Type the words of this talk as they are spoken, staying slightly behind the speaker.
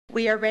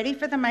We are ready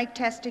for the mic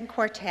testing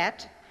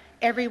quartet.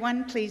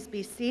 Everyone, please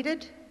be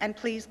seated and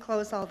please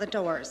close all the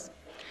doors.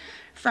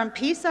 From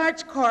Peace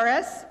Arch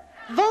Chorus,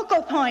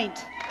 vocal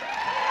point.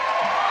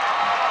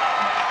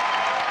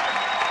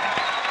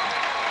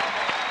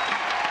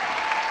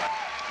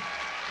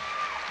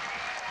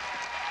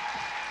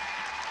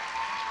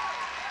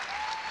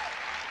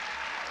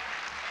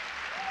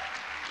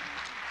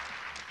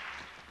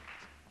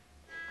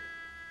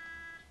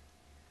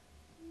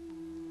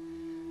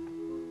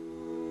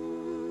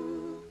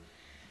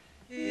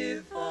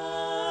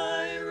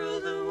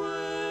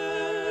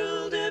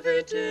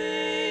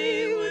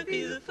 Day would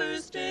be the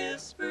first day of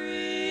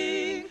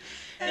spring.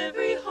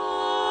 Every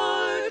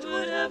heart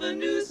would have a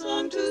new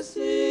song to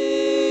sing,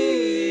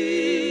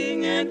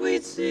 and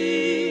we'd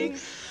sing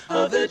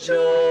of the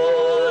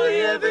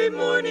joy every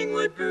morning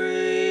would bring.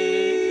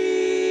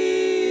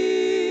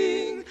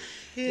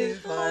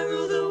 If I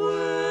rule the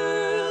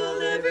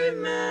world, every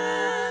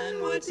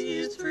man would be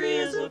as free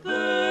as a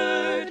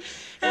bird.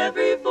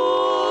 Every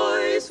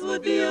voice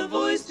would be a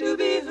voice to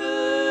be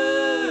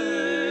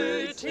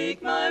heard.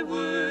 Take my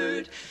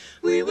word,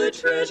 we would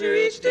treasure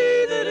each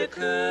day that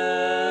occurred,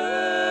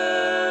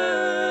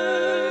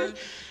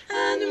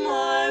 and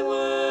my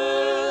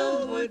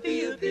world would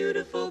be a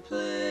beautiful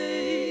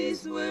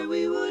place where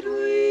we would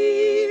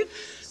weave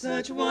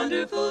such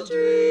wonderful dreams,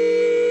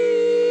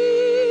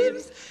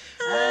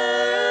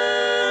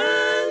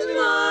 and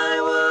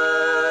my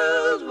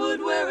world would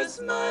wear a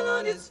smile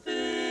on its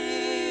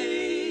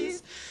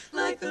face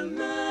like the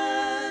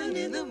man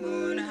in the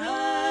moon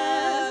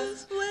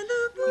has when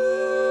the moon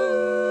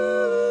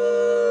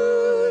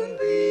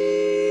beams.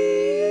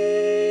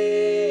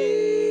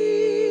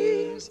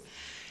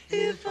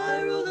 If I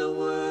rule the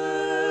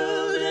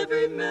world,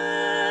 every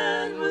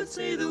man would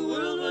say the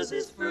world was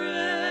his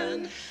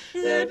friend.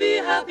 There'd be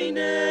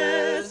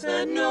happiness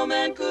that no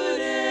man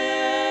could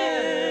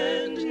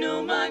end.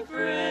 No, my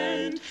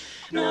friend,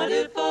 not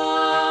if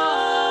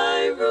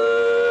I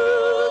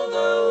rule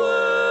the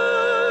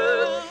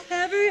world.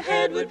 Every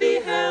head would be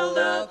held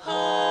up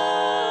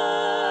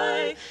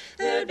high.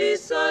 There'd be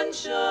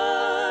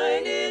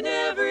sunshine in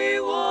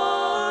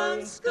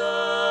everyone's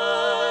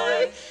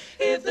sky.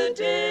 If the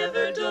day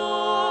ever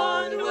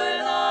dawned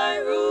when I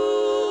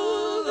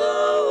rule the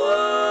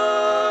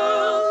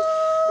world,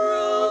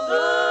 rule the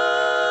world.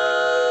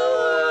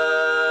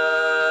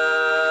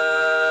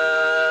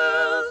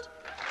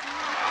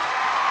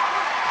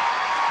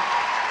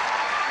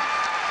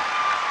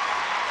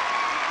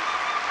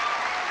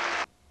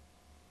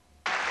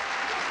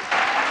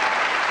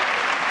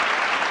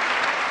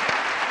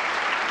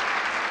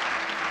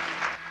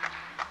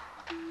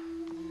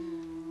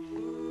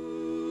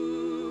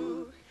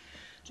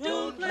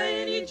 Don't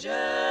play any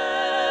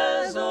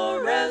jazz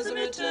or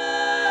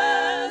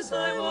razzmatazz.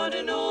 I want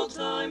an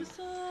old-time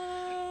song.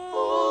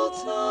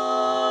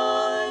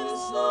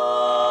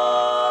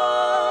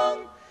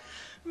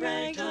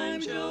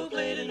 Ragtime Joe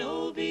played an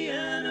old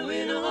piano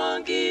in a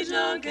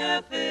honky-tonk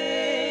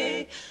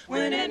cafe.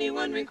 When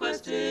anyone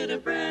requested a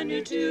brand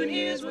new tune,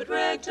 here's what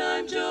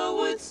Ragtime Joe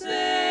would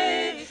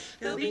say.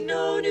 There'll be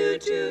no new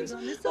tunes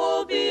on this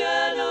old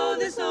piano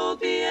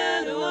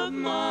of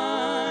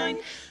mine.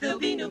 There'll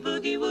be no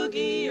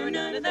boogie-woogie or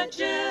none of that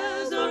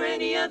jazz or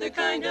any other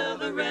kind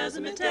of a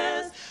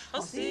razzmatazz.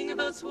 I'll sing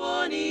about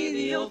Swanee,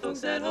 the old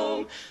folks at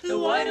home, the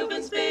wide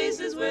open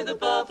spaces where the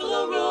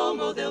buffalo roam.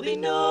 Oh, there'll be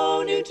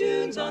no new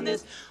tunes on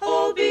this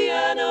old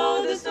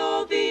piano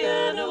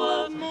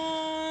of mine.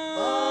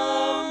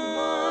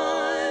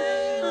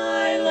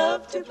 I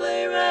love to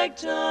play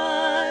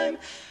ragtime,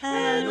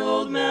 an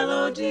old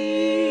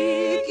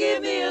melody.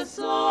 Give me a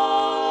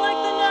song like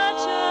the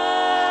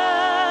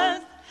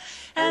Natchez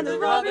and the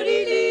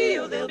Robert-E-Dee.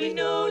 Oh, there'll be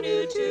no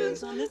new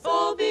tunes on this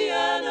old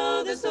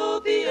piano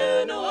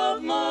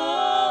of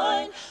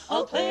mine.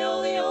 I'll play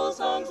all the old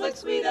songs like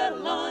Sweet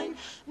Adeline,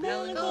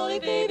 Melancholy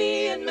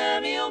Baby, and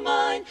Mammy O'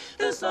 Mine.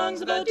 The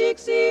songs about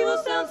Dixie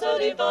will sound so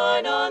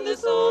divine on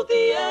this old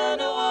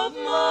piano of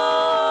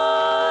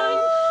mine.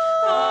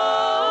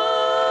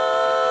 Ah.